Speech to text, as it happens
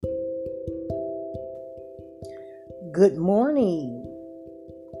Good morning.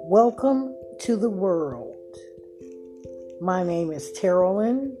 Welcome to the world. My name is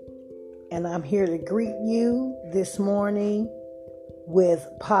Terrellyn, and I'm here to greet you this morning with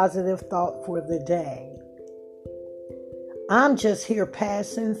positive thought for the day. I'm just here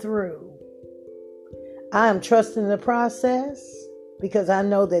passing through. I am trusting the process because I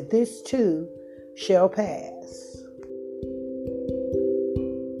know that this too shall pass.